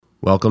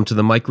Welcome to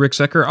the Mike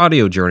Ricksecker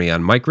audio journey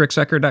on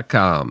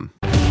MikeRicksecker.com.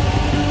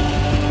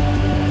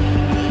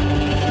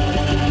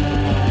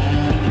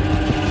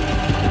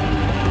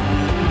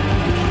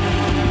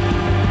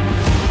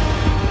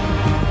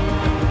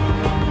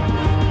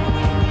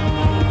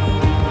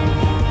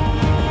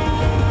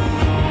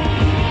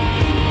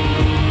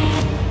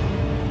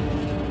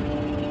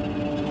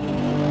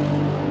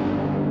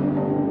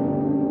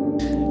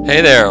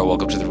 Hey there,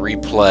 welcome to the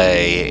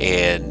replay,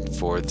 and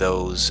for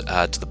those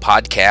to the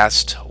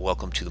podcast,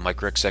 welcome to the Mike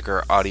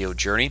Ricksecker audio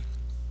journey.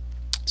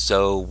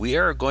 So we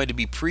are going to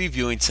be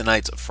previewing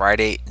tonight's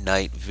Friday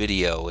night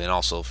video, and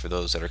also for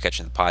those that are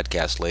catching the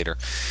podcast later,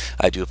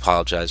 I do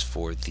apologize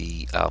for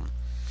the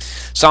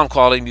sound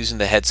quality. I'm using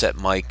the headset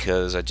mic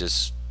because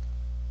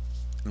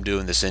I'm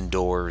doing this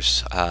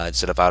indoors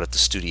instead of out at the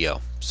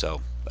studio,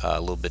 so a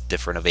little bit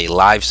different of a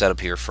live setup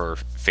here for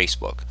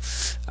Facebook.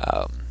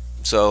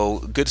 So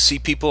good to see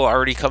people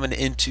already coming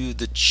into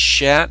the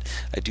chat.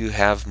 I do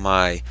have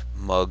my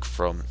mug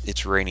from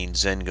It's Raining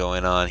Zen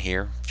going on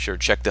here. Sure,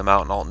 check them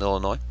out in Alton,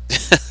 Illinois.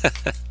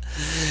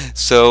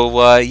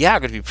 So yeah,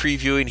 I'm going to be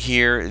previewing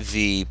here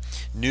the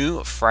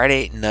new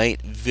Friday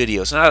night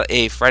video. It's not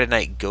a Friday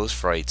night Ghost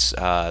Frights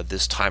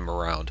this time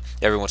around.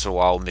 Every once in a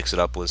while we'll mix it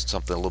up with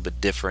something a little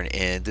bit different,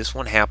 and this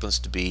one happens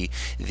to be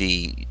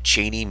the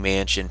Cheney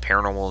Mansion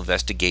Paranormal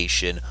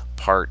Investigation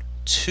Part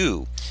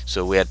 2.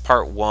 So we had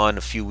part 1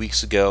 a few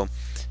weeks ago.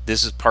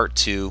 This is part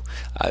 2.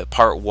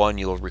 Part 1,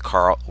 you will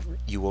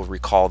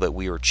recall that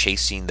we were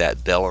chasing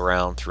that bell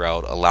around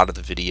throughout a lot of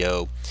the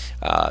video.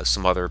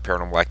 Some other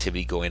paranormal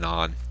activity going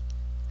on.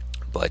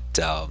 But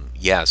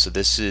yeah, so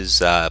this is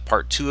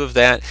part 2 of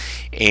that,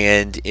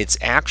 and it's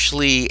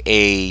actually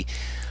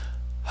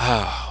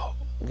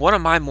one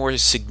of my more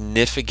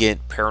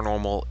significant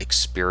paranormal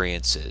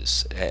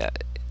experiences.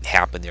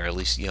 Happened there, at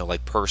least,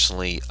 like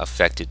personally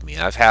affected me.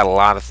 I've had a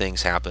lot of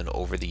things happen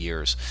over the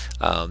years.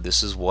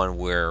 This is one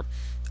where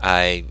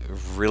I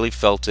really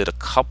felt it a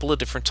couple of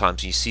different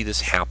times. You see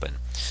this happen.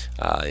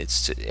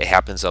 It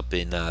happens up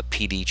in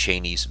P.D.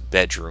 Cheney's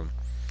bedroom.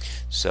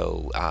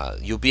 So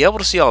you'll be able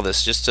to see all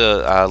this. Just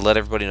to let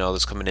everybody know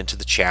that's coming into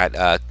the chat.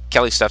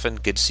 Kelly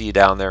Steffen, good to see you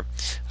down there.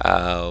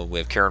 We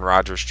have Karen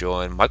Rogers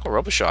join. Michael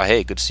Robichaud,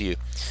 hey, good to see you.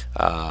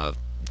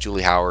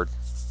 Julie Howard,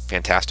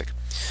 fantastic.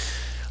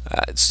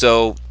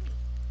 So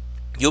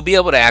you'll be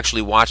able to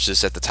actually watch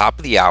this at the top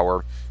of the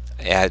hour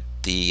at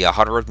the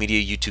Haunted Road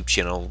Media YouTube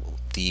channel.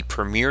 The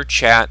premiere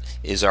chat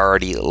is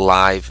already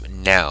live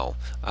now.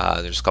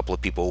 There's a couple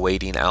of people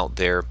waiting out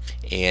there,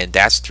 and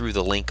that's through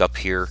the link up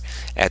here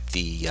at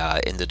the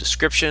in the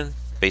description.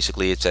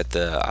 Basically, it's at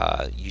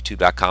the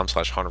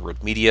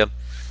youtube.com/hauntedroadmedia,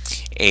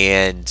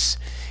 and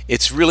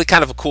it's really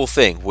kind of a cool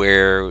thing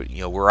where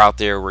we're out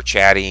there, we're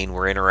chatting,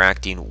 we're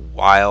interacting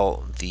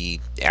while the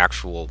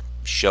actual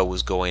show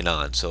was going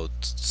on. So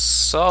it's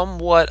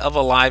somewhat of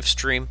a live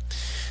stream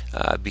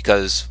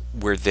because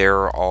we're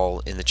there all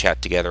in the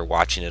chat together,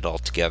 watching it all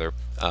together.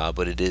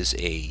 But it is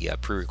a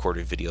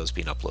pre-recorded video that's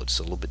being uploaded,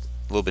 so a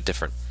little bit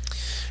different.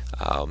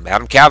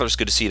 Adam Cather's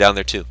good to see you down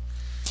there too.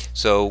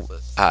 So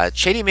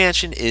Cheney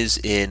Mansion is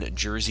in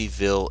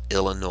Jerseyville,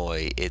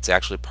 Illinois. It's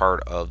actually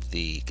part of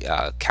the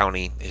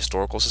County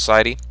Historical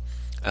Society.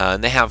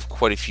 And they have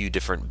quite a few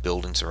different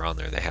buildings around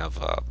there. They have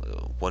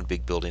one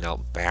big building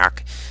out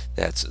back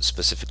that's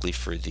specifically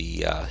for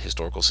the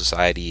Historical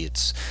Society.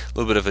 It's a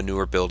little bit of a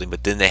newer building,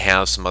 but then they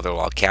have some other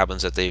log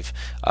cabins that they've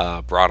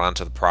brought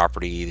onto the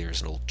property.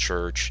 There's an old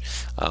church.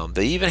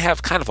 They even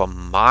have kind of a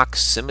mock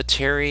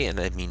cemetery, and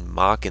I mean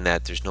mock in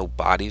that there's no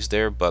bodies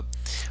there, but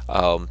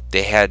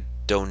they had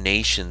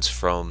donations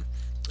from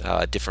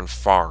different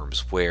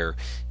farms where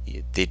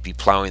they'd be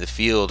plowing the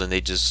field and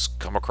they'd just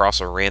come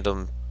across a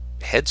random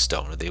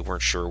headstone, and they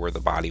weren't sure where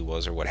the body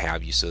was or what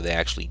have you, so they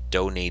actually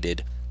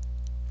donated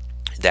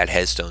that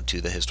headstone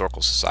to the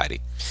Historical Society,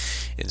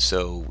 and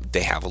so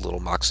they have a little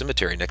mock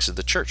cemetery next to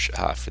the church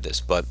for this.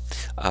 But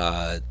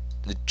the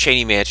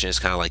Cheney Mansion is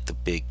kind of like the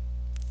big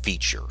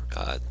feature,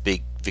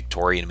 big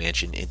Victorian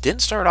mansion. It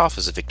didn't start off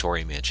as a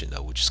Victorian mansion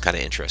though, which is kind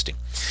of interesting.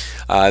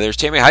 There's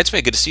Tammy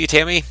Heitzman, good to see you,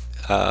 Tammy.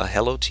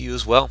 Hello to you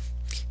as well.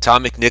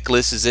 Tom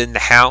McNicholas is in the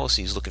house.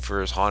 He's looking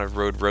for his Haunted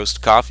Road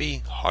Roast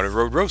coffee. Haunted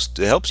Road Roast,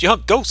 it helps you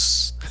hunt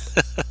ghosts.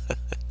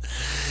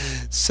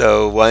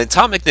 So, and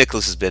Tom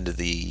McNicholas has been to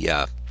the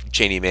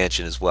Cheney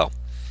Mansion as well.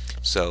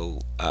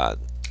 So,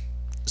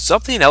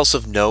 something else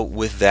of note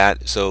with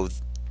that. So,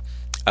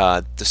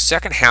 the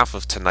second half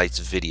of tonight's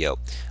video,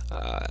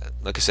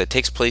 like I said,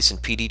 takes place in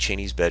P.D.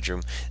 Cheney's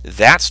bedroom.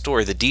 That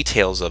story, the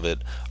details of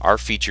it, are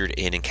featured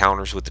in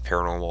Encounters with the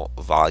Paranormal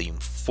Volume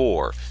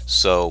 4.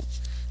 So,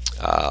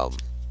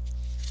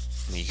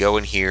 you go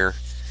in here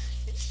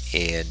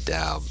and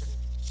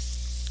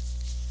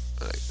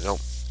nope,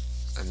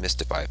 I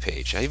missed it by a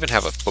page. I even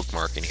have a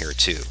bookmark in here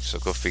too, so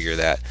go figure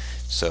that.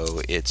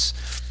 So it's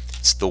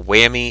the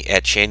Whammy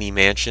at Cheney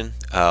Mansion.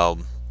 I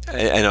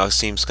know it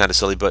seems kind of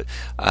silly, but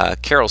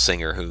Carol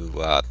Singer,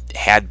 who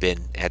had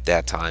been at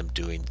that time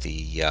doing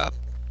the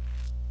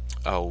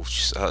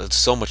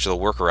so much of the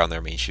work around there.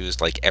 I mean, she was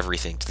like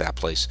everything to that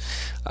place.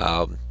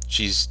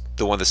 she's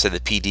the one that said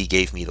that PD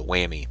gave me the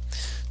whammy.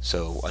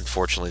 So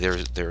unfortunately,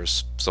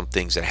 there's some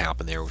things that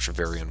happen there which are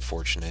very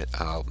unfortunate.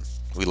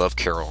 We love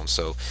Carol, and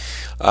so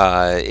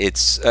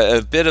it's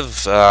a bit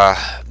of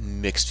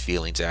mixed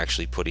feelings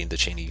actually putting the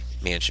Cheney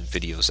Mansion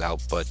videos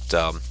out. But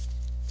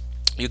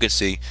you can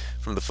see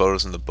from the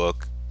photos in the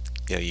book,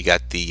 you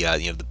got the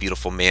the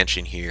beautiful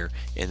mansion here,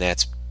 and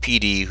that's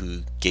PD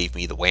who gave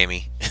me the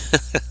whammy.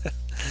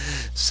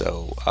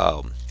 So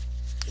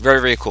very,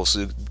 very cool.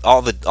 So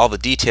all the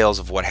details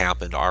of what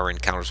happened are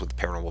Encounters with the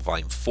Paranormal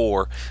Volume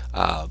 4,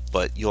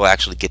 but you'll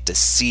actually get to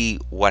see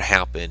what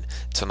happened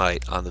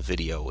tonight on the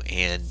video,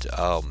 and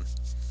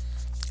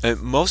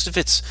most of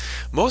it's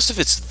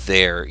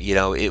there.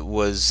 It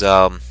was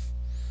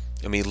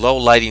low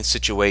lighting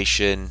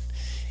situation,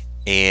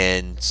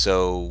 and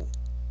so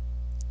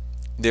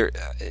there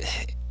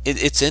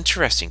it's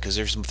interesting because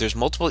there's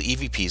multiple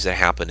EVPs that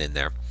happen in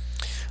there.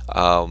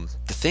 The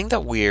thing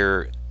that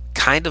we're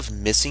kind of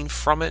missing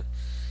from it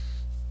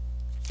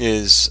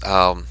is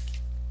because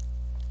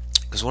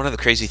one of the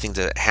crazy things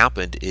that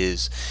happened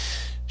is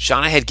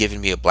Shauna had given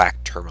me a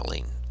black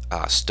tourmaline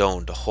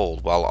stone to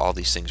hold while all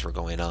these things were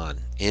going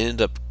on. It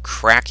ended up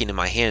cracking in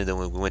my hand, and then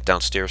when we went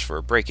downstairs for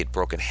a break, it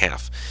broke in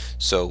half.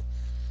 So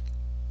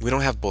we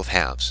don't have both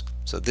halves.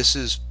 So this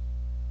is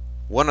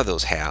one of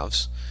those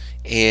halves,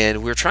 and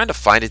we were trying to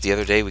find it the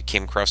other day. We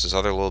came across this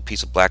other little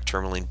piece of black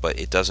tourmaline, but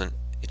it doesn't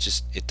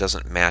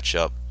match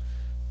up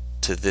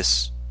to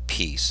this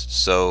piece,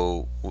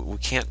 so we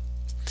can't.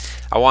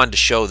 I wanted to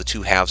show the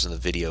two halves in the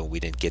video.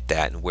 We didn't get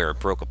that, and where it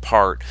broke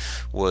apart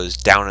was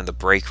down in the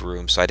break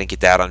room, so I didn't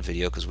get that on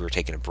video because we were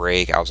taking a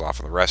break. I was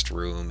off in the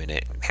restroom, and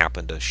it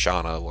happened to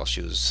Shauna while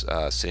she was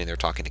sitting there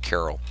talking to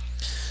Carol.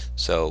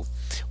 So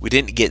we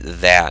didn't get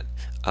that,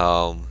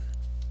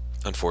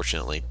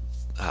 unfortunately.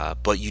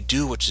 But you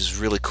do, which is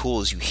really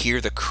cool, is you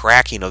hear the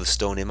cracking of the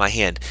stone in my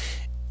hand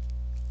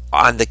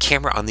on the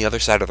camera on the other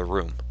side of the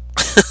room.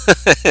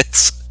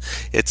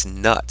 It's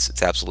nuts.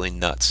 It's absolutely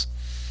nuts.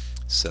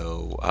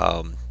 So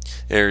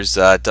there's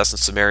Dustin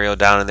Samario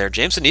down in there.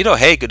 James Anito,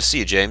 hey, good to see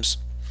you, James.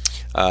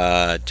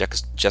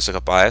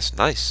 Jessica Bias,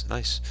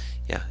 nice.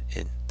 Yeah,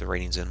 in the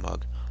Ratings In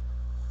mug.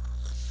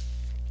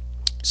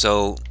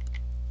 So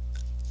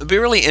it'll be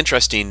really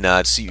interesting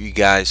to see what you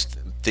guys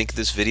think of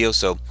this video.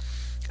 So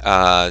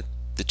the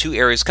two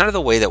areas, kind of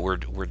the way that we're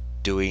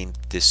doing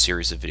this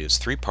series of videos,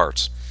 3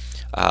 parts.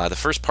 The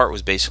first part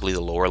was basically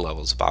the lower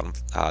levels,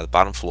 the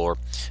bottom floor.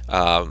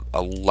 A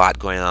lot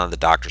going on in the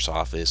doctor's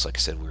office. Like I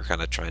said, we were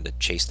kind of trying to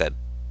chase that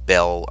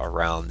bell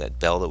around, that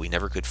bell that we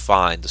never could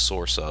find the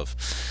source of.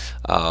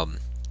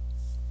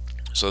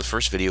 So the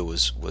first video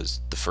was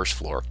the first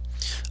floor.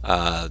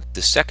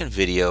 The second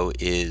video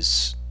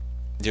is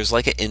there's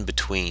like an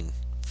in-between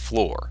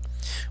floor,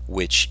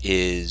 which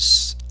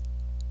is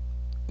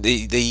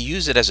they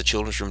use it as a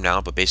children's room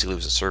now, but basically it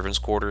was a servants'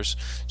 quarters.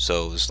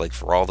 So it was like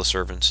for all the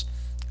servants.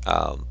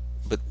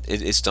 But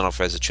it's done off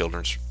as a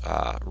children's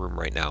room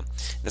right now.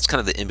 That's kind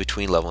of the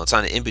in-between level. It's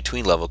on an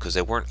in-between level because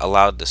they weren't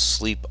allowed to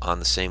sleep on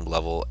the same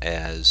level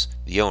as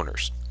the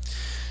owners.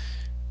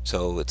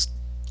 So it's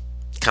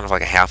kind of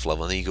like a half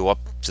level. And then you go up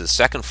to the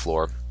second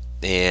floor,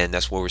 and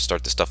that's where we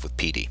start the stuff with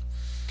PD.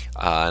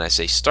 And I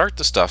say start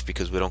the stuff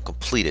because we don't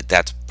complete it.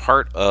 That's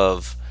part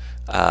of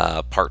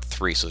part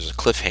 3. So there's a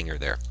cliffhanger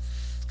there,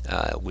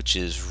 which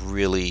is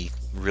really,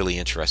 really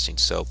interesting.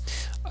 So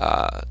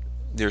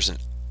there's an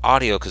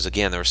audio, because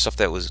again there was stuff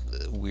that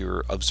we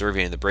were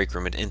observing in the break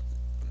room, and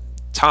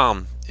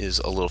Tom is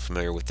a little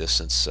familiar with this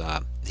since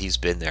he's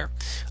been there.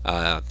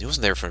 He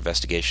wasn't there for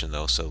investigation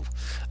though, so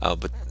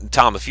but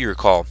Tom, if you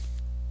recall,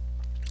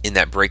 in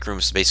that break room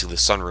is basically the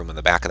sunroom in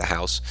the back of the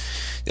house.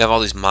 You have all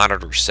these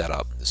monitors set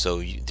up,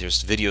 so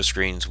there's video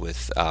screens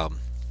with the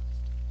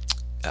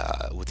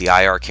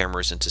IR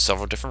cameras into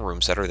several different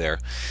rooms that are there,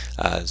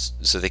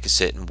 so they can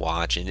sit and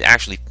watch. And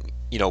actually,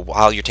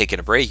 while you're taking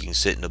a break, you can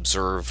sit and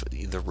observe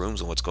the rooms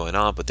and what's going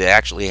on. But they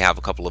actually have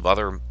a couple of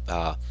other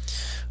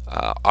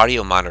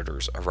audio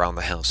monitors around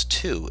the house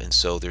too. And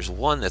so there's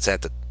one that's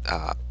at the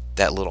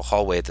that little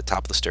hallway at the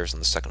top of the stairs on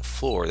the second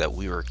floor that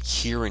we were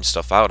hearing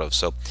stuff out of.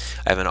 So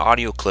I have an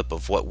audio clip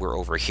of what we're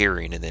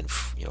overhearing, and then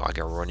I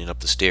go running up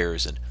the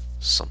stairs and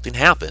something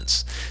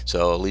happens.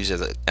 So it leaves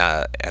us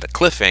at a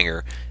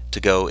cliffhanger to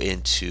go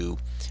into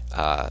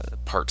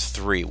part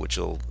 3, which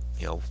we'll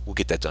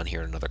get that done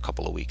here in another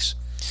couple of weeks.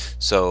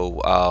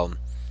 So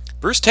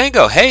Bruce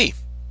Tango, hey,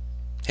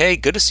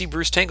 good to see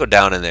Bruce Tango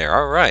down in there.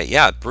 All right,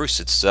 yeah,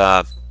 Bruce, it's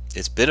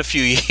been a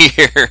few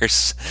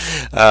years.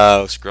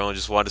 Scrolling,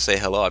 just wanted to say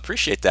hello. I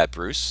appreciate that,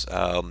 Bruce.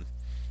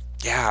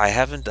 Yeah, I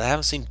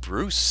haven't seen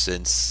Bruce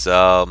since it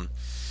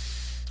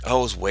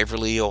was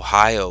Waverly,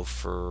 Ohio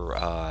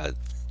for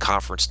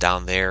conference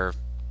down there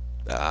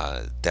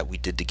that we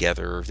did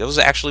together. That was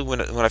actually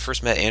when I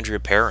first met Andrea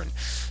Perrin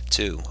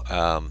too.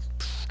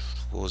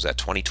 What was that,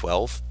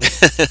 2012?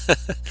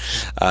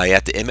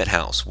 At the Emmett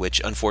House,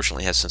 which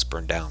unfortunately has since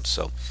burned down.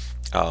 So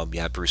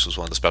Yeah, Bruce was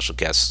one of the special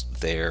guests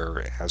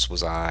there, as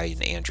was I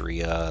and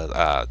Andrea.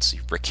 Let's see,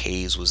 Rick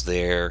Hayes was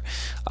there,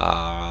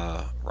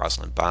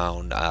 Rosalind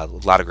Bound. A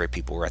lot of great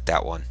people were at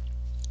that one.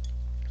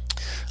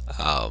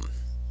 Um,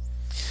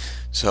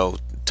 so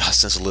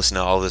Dustin's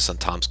listening to all this on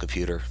Tom's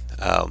computer.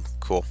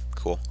 Cool,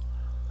 cool.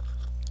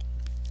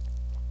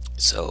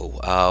 So,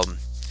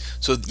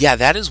 so yeah,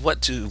 that is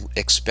what to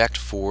expect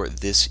for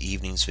this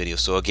evening's video.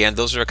 So again,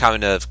 those are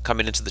kind of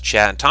coming into the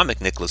chat, and Tom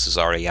McNicholas is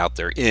already out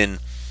there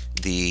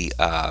the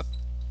uh,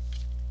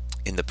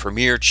 in the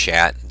Premiere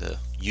chat, the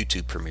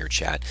YouTube Premiere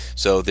chat.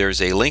 So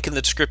there's a link in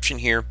the description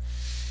here.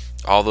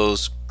 All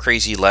those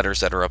crazy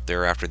letters that are up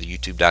there after the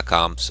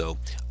youtube.com. So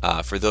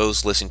for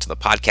those listening to the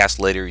podcast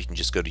later, you can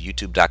just go to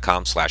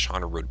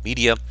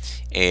youtube.com/HauntedRoadMedia,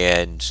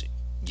 and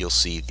you'll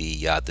see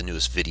the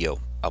newest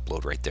video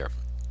upload right there.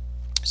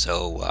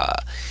 So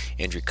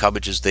Andrew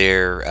Cubbage is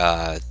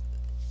there.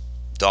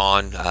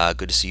 Dawn,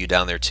 good to see you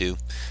down there too.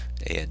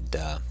 And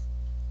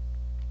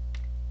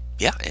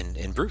yeah,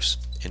 and Bruce.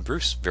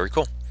 Very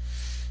cool.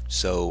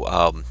 So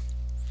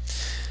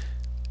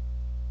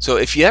so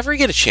if you ever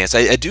get a chance,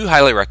 I do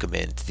highly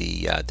recommend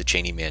the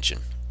Cheney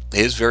Mansion. It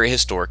is very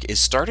historic. It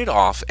started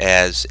off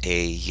as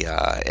a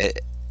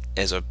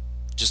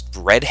just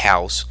red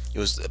house. It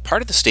was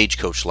part of the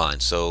Stagecoach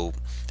line. So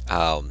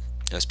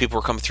as people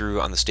were coming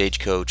through on the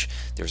Stagecoach,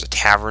 there was a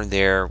tavern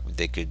there.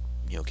 They could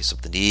get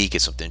something to eat,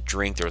 get something to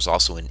drink. There was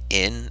also an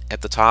inn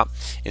at the top,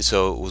 and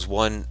so it was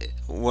one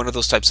of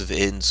those types of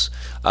inns,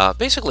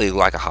 basically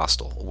like a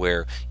hostel,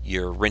 where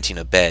you're renting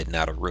a bed,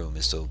 not a room.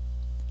 And so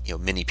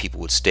many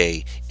people would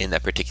stay in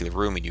that particular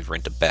room, and you'd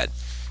rent a bed.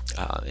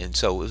 And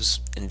so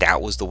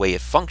that was the way it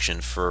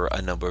functioned for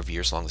a number of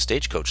years along the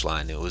Stagecoach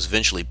line. It was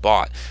eventually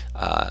bought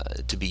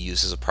to be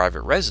used as a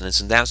private residence,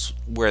 and that's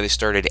where they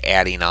started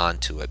adding on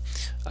to it.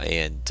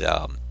 And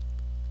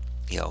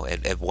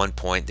at one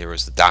point there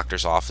was the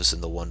doctor's office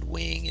in the one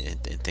wing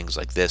and things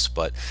like this.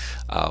 But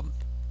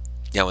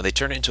when they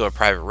turned it into a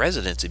private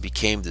residence, it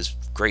became this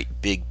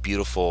great, big,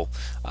 beautiful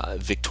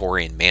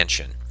Victorian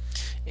mansion.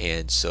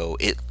 And so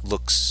it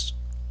looks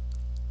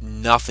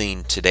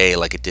nothing today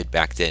like it did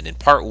back then. In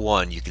part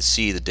one, you can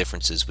see the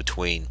differences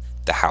between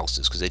the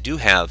houses, because they do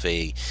have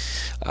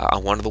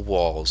on one of the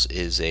walls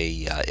is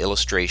a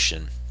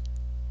illustration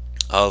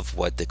of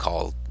what they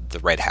call the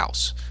Red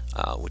House,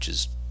 which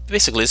is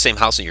basically the same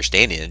house that you're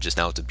standing in, just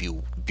now it's a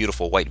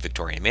beautiful white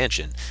Victorian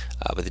mansion.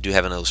 But they do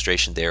have an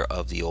illustration there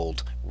of the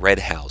old Red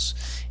House,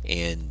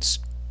 and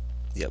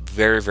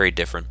very, very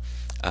different.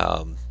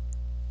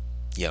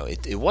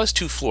 It was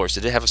 2 floors.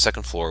 It did have a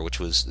second floor, which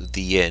was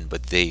the inn,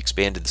 but they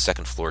expanded the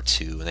second floor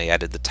too, and they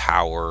added the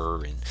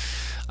tower and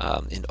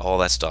all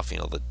that stuff.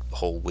 The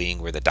whole wing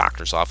where the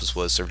doctor's office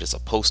was served as a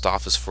post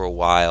office for a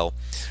while.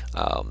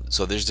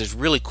 So there's this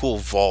really cool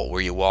vault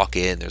where you walk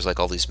in. There's like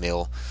all these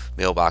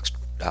mailbox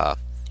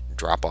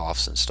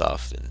drop-offs and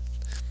stuff, and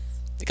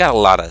they got a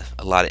lot of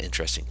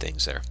interesting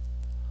things there.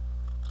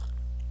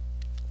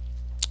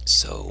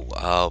 So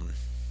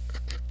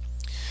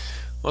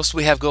what else do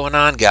we have going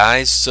on,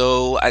 guys?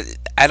 So I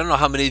don't know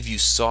how many of you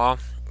saw.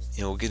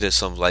 We'll get to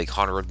some like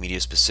Haunted Road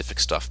Media specific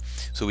stuff.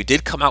 So we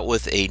did come out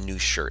with a new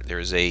shirt.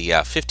 There's a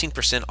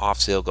 15%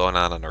 off sale going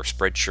on our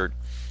Spreadshirt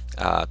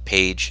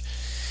page.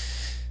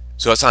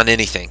 So it's on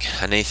anything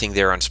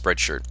there on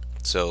Spreadshirt.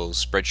 So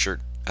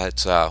Spreadshirt,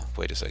 it's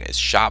wait a second, it's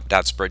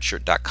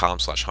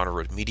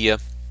shop.spreadshirt.com/HauntedRoadMedia.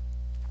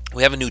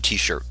 We have a new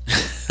T-shirt.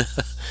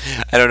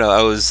 I don't know.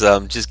 I was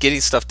just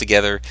getting stuff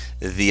together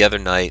the other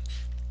night.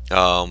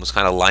 Was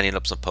kind of lining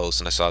up some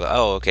posts, and I saw that,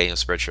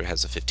 Spreadshirt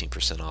has a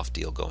 15% off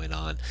deal going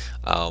on.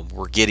 I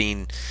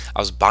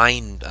was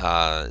buying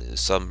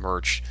some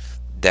merch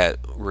that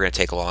we're going to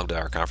take along to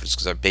our conference,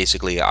 because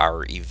basically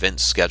our event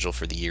schedule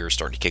for the year is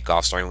starting to kick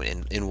off,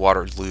 starting in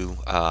Waterloo,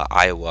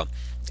 Iowa,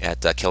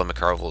 at Kelly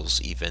McCarville's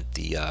event,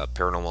 the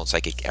Paranormal and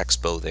Psychic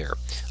Expo there.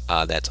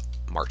 That's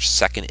March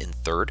 2nd and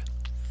 3rd.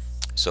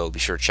 So be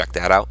sure to check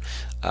that out.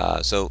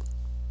 So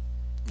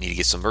need to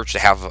get some merch to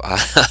have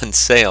on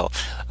sale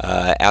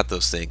at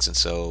those things. And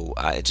so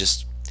it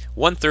just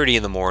 1:30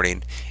 in the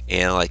morning,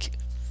 and like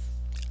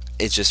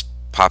it just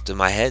popped in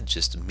my head,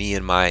 just me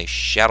and my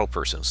shadow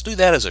person. Let's do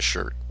that as a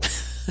shirt.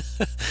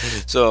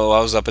 So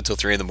I was up until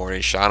 3 in the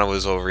morning. Shauna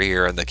was over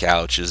here on the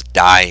couch just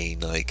dying,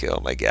 like,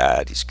 oh my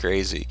god, he's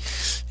crazy.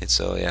 And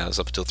so I was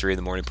up until 3 in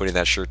the morning putting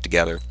that shirt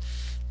together,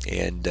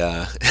 and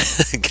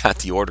got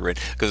the order in,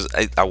 because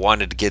I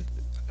wanted to get,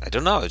 I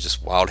don't know,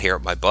 just wild hair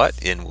up my butt,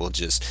 and we'll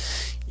just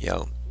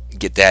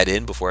get that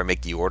in before I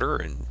make the order.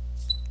 And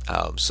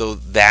so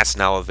that's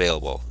now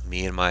available.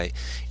 Me and my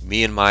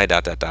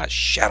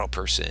shadow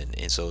person.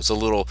 And so it's a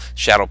little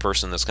shadow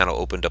person that's kind of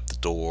opened up the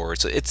door.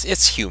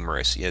 It's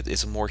humorous.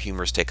 It's a more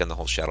humorous take on the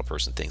whole shadow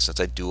person thing,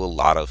 since I do a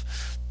lot of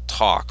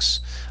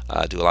talks,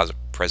 do a lot of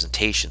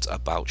presentations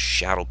about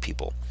shadow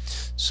people.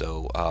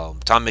 So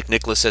Tom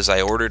McNicholas says,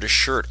 I ordered a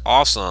shirt.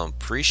 Awesome,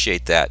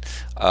 appreciate that.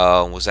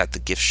 Was at the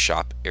gift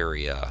shop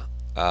area.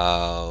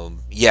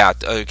 Yeah,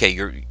 okay,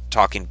 you're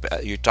talking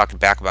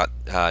back about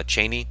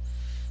Cheney.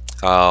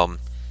 I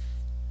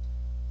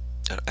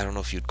don't know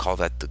if you'd call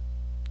that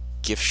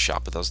gift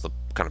shop, but that was the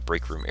kind of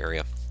break room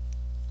area.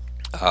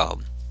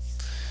 Um,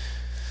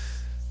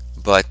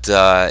 but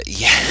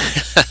yeah,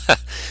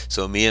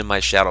 so me and my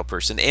shadow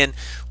person, and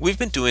we've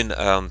been doing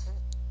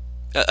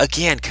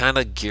again, kind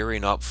of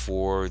gearing up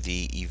for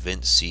the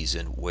event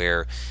season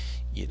where,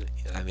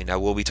 I mean, I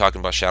will be talking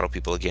about Shadow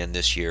People again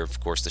this year. Of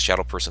course, the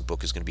Shadow Person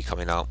book is going to be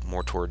coming out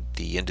more toward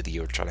the end of the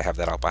year. Try to have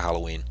that out by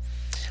Halloween,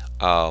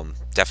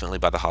 definitely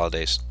by the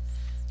holidays.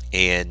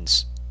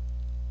 And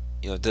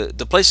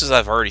the places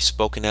I've already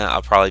spoken at,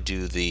 I'll probably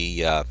do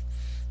the uh,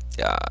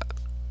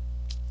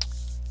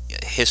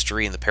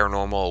 history and the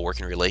paranormal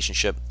working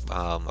relationship.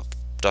 I'll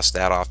dust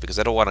that off because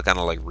I don't want to kind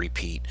of like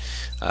repeat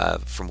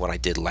from what I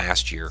did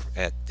last year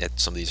at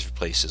some of these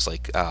places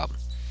uh,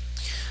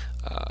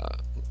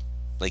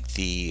 like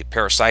the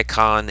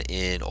Parapsychon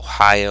in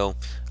Ohio.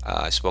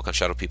 I spoke on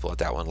Shadow People at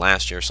that one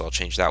last year, so I'll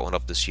change that one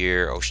up this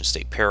year. Ocean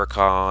State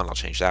Paracon, I'll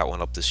change that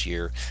one up this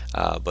year.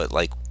 But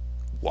like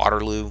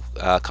Waterloo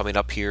coming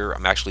up here,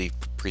 I'm actually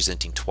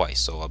presenting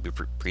twice, so I'll be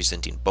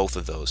presenting both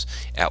of those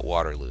at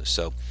Waterloo.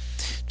 So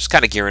just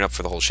kind of gearing up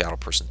for the whole Shadow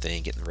Person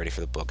thing, getting ready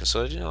for the book. And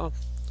so,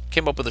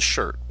 came up with a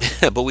shirt.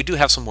 But we do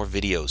have some more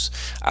videos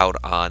out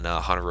on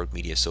Haunted Road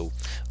Media. So,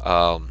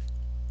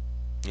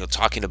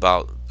 talking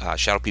about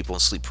Shadow People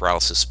and sleep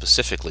paralysis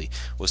specifically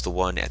was the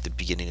one at the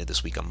beginning of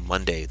this week on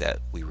Monday that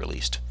we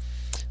released.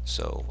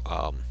 So,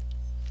 all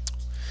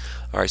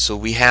right, so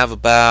we have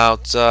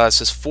about, it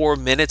says 4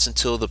 minutes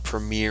until the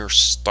premiere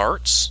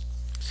starts,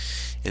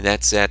 and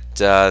that's at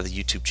the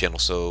YouTube channel.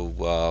 So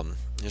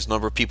there's a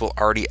number of people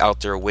already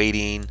out there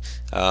waiting,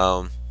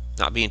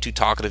 not being too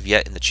talkative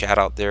yet in the chat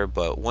out there,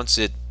 but once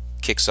it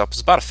kicks up,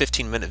 it's about a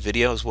 15-minute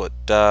video is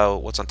what's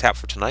on tap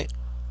for tonight.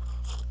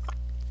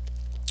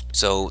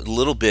 So a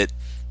little bit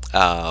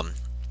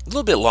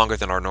longer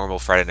than our normal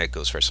Friday Night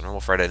Goes First. Our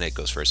normal Friday Night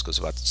Goes First goes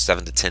about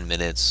 7 to 10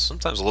 minutes,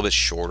 sometimes a little bit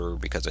shorter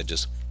because I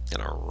just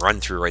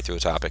run right through a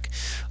topic.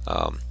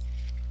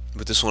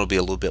 But this one will be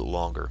a little bit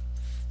longer.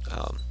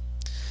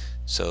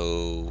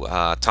 So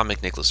Tom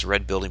McNicholas, the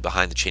red building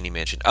behind the Cheney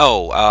Mansion.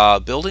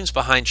 Buildings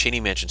behind Cheney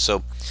Mansion.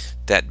 So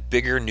that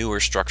bigger, newer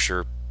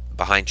structure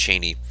behind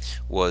Cheney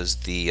was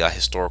the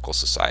Historical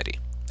Society.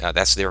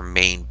 That's their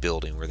main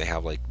building where they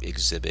have like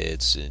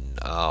exhibits and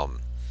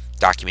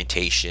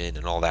documentation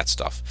and all that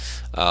stuff.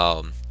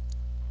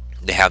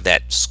 They have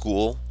that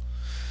school,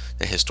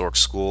 the historic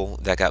school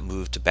that got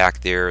moved to back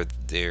there.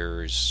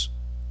 There's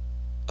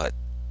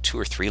 2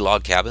 or 3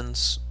 log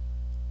cabins,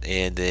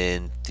 and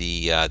then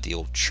the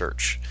old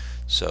church.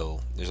 So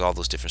there's all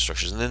those different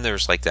structures, and then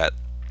there's like that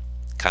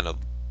kind of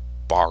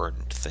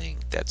barn thing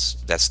that's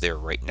there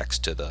right next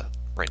to the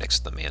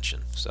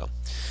mansion.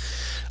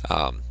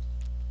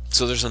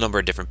 So there's a number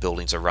of different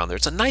buildings around there.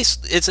 It's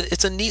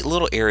a neat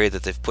little area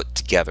that they've put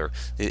together.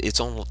 Its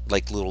own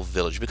like little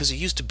village, because it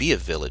used to be a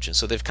village, and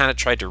so they've kind of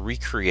tried to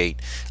recreate.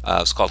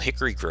 It's called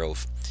Hickory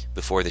Grove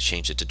before they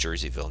changed it to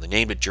Jerseyville. And they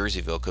named it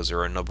Jerseyville because there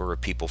were a number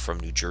of people from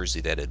New Jersey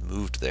that had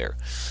moved there.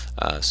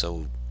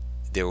 So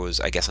there was,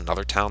 I guess,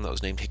 another town that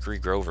was named Hickory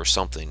Grove or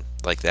something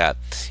like that.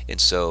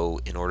 And so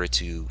in order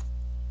to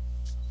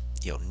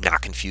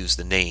not confuse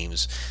the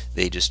names,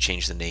 they just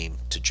changed the name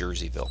to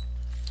Jerseyville.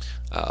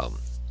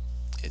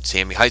 And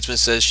Sammy Heitzman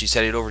says she's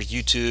headed over to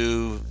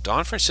YouTube.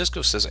 Don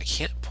Francisco says, I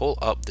can't pull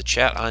up the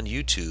chat on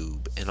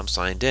YouTube, and I'm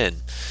signed in.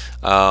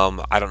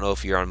 I don't know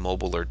if you're on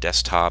mobile or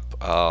desktop.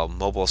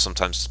 Mobile,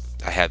 sometimes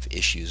I have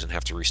issues and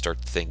have to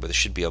restart the thing, but there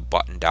should be a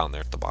button down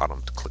there at the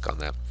bottom to click on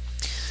that.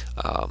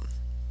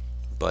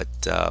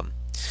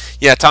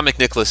 Yeah, Tom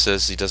McNicholas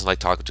says he doesn't like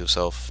talking to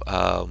himself.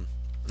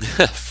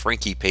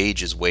 Frankie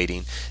Page is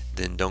waiting.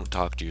 Then don't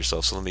talk to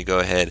yourself. So let me go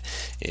ahead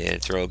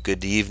and throw a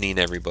good evening,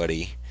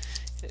 everybody,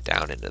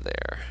 down into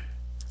there.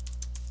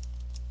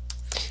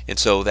 And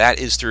so that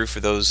is through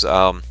for those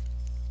that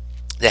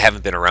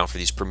haven't been around for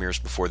these premieres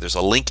before. There's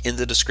a link in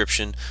the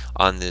description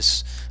on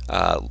this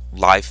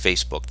live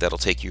Facebook that'll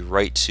take you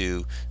right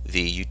to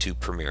the YouTube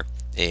premiere,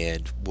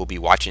 and we'll be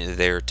watching it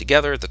there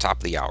together at the top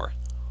of the hour.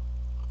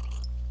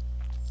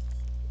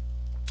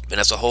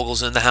 Vanessa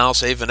Hogel's in the house.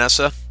 Hey,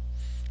 Vanessa.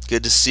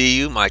 Good to see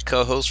you, my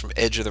co-host from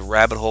Edge of the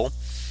Rabbit Hole.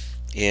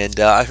 And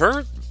I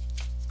heard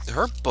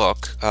her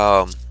book,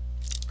 or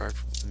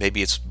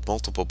maybe it's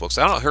multiple books.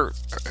 I don't know,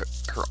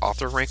 her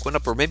author rank went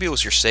up, or maybe it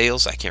was your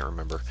sales. I can't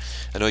remember.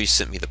 I know you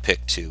sent me the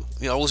pic too.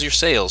 It was your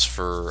sales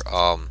for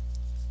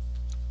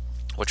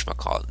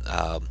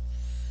whatchamacallit,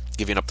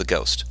 Giving Up the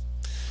Ghost.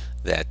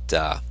 That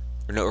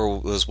or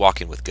it was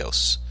Walking with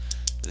Ghosts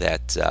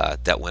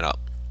that went up.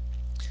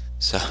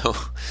 So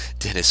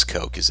Dennis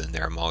Koch is in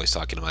there. I'm always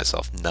talking to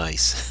myself.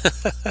 Nice.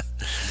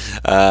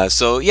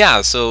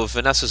 So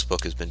Vanessa's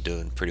book has been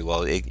doing pretty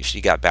well. She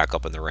got back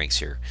up in the ranks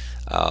here.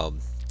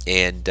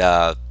 And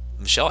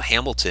Michelle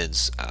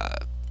Hamilton's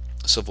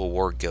Civil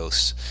War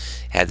Ghosts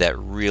had that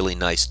really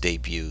nice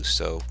debut.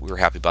 So we were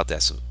happy about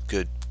that. So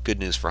good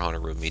news for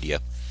Haunted Road Media.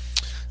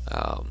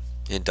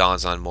 And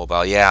Dawn's on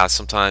mobile. Yeah,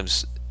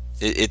 sometimes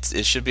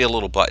it should be a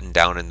little button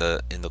down in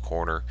the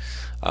corner.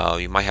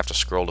 You might have to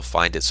scroll to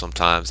find it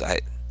sometimes.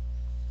 I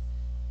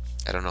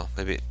don't know.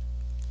 Maybe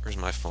where's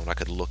my phone? I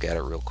could look at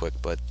it real quick,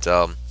 but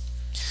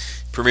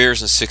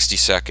premieres in 60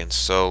 seconds.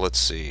 So let's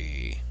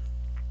see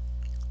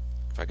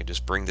if I can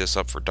just bring this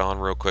up for Dawn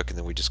real quick, and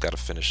then we just got to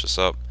finish this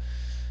up.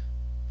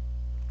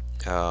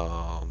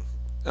 No,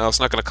 it's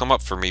not going to come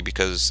up for me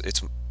because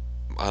it's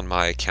on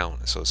my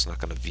account, so it's not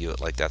going to view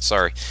it like that.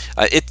 Sorry.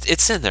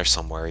 It's in there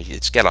somewhere.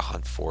 It's got to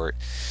hunt for it.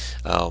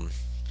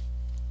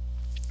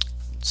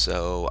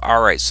 So,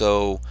 alright,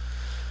 so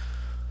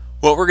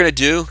what we're going to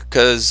do,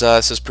 because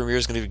this premiere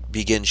is going to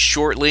begin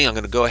shortly, I'm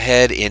going to go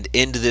ahead and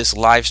end this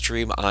live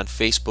stream on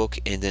Facebook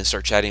and then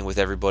start chatting with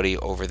everybody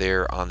over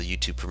there on the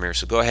YouTube premiere.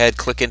 So go ahead,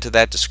 click into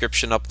that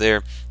description up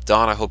there.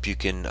 Don, I hope you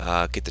can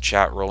get the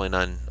chat rolling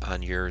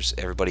on yours.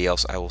 Everybody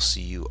else, I will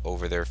see you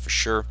over there for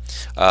sure.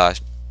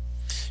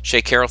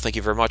 Shay Carroll, thank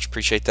you very much.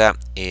 Appreciate that.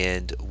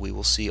 And we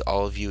will see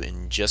all of you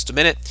in just a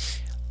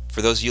minute.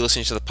 For those of you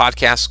listening to the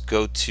podcast,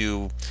 go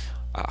to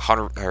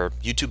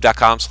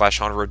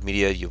youtube.com/Haunted Road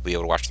Media. You'll be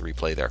able to watch the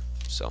replay there.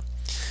 So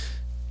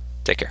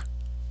take care.